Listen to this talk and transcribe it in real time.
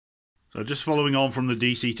So just following on from the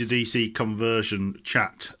DC to DC conversion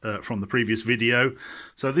chat from the previous video.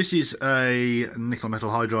 So this is a nickel metal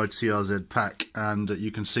hydride CRZ pack, and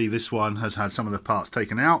you can see this one has had some of the parts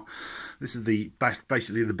taken out. This is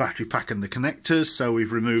basically the battery pack and the connectors. So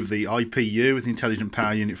we've removed the IPU with the intelligent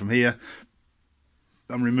power unit from here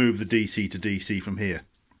and removed the DC to DC from here.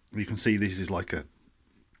 You can see this is like a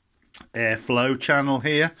airflow channel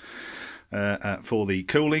here for the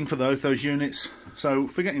cooling for those units. So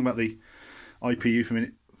forgetting about the IPU for a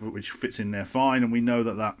minute, which fits in there fine, and we know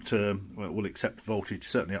that will accept voltage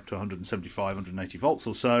certainly up to 175, 180 volts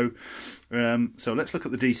or so. So let's look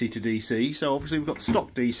at the DC to DC. So obviously we've got the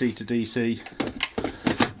stock DC to DC,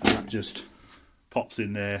 and that just pops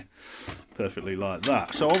in there perfectly like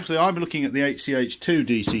that. So obviously I'm looking at the HCH2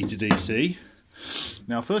 DC to DC.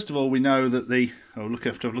 Now, first of all, we know that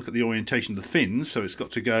have to look at the orientation of the fins, so it's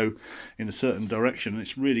got to go in a certain direction, and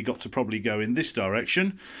it's really got to probably go in this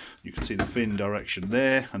direction. You can see the fin direction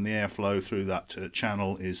there, and the airflow through that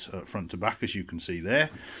channel is front to back, as you can see there.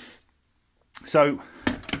 So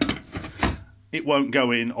it won't go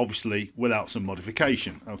in, obviously, without some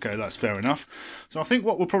modification. Okay, that's fair enough. So I think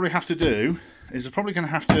what we'll probably have to do is we're probably going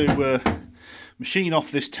to have to machine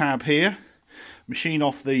off this tab here, machine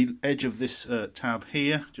off the edge of this tab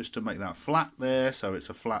here, just to make that flat there, so it's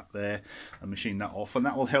a flat there, and machine that off, and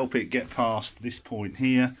that will help it get past this point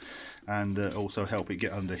here, and also help it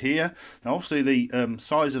get under here. Now obviously the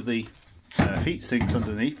size of the heat sinks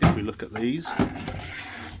underneath, if we look at these,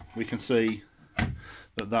 we can see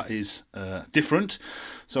that is different.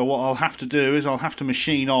 So what I'll have to do is I'll have to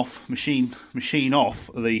machine off the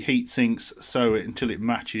heat sinks until it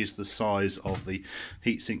matches the size of the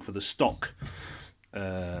heat sink for the stock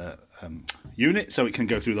unit, so it can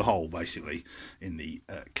go through the hole basically in the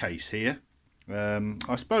case here.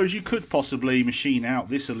 I suppose you could possibly machine out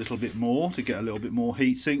this a little bit more to get a little bit more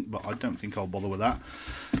heat sink, but I don't think I'll bother with that.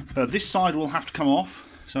 This side will have to come off,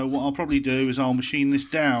 so what I'll probably do is I'll machine this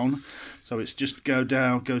down so it's just goes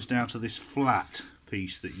down to this flat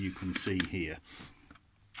piece that you can see here.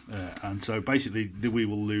 And so basically we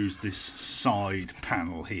will lose this side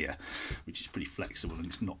panel here, which is pretty flexible and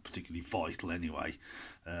it's not particularly vital anyway.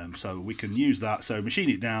 So we can use that, so machine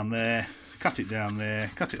it down there, cut it down there,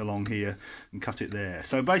 cut it along here and cut it there.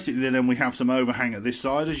 So basically then we have some overhang at this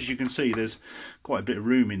side. As you can see, there's quite a bit of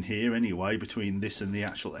room in here anyway between this and the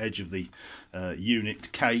actual edge of the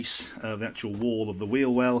unit case, the actual wall of the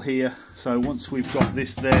wheel well here. So once we've got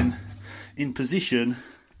this then in position,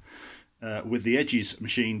 with the edges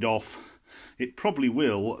machined off, it probably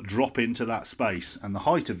will drop into that space, and the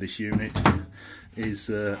height of this unit is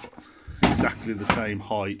exactly the same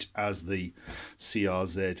height as the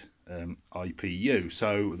CRZ IPU,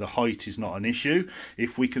 so the height is not an issue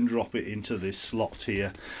if we can drop it into this slot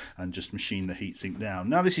here and just machine the heatsink down.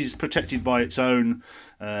 Now this is protected by its own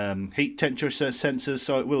heat temperature sensors,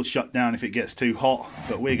 so it will shut down if it gets too hot,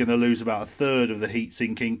 but we're going to lose about 1/3 of the heat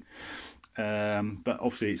sinking. But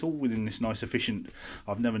obviously it's all within this nice efficient.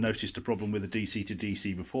 I've never noticed a problem with a DC to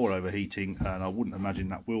DC before overheating, and I wouldn't imagine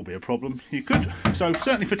that will be a problem. You could, so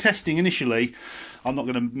certainly for testing initially, I'm not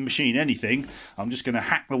going to machine anything. I'm just going to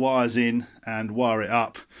hack the wires in and wire it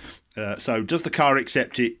up. So does the car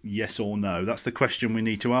accept it, yes or no? That's the question we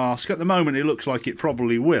need to ask. At the moment it looks like it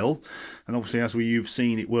probably will, and obviously as you've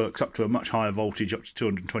seen, it works up to a much higher voltage, up to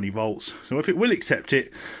 220 volts. So if it will accept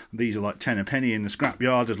it, these are like 10 a penny in the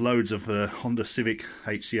scrapyard. There's loads of Honda Civic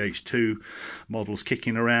HCH2 models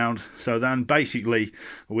kicking around. So then basically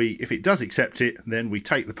if it does accept it, then we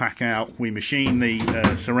take the pack out, we machine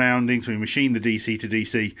the surroundings, we machine the DC to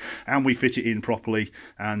DC, and we fit it in properly,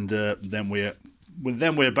 and then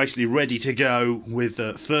we're basically ready to go with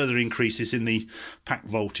further increases in the pack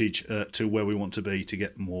voltage to where we want to be to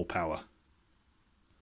get more power.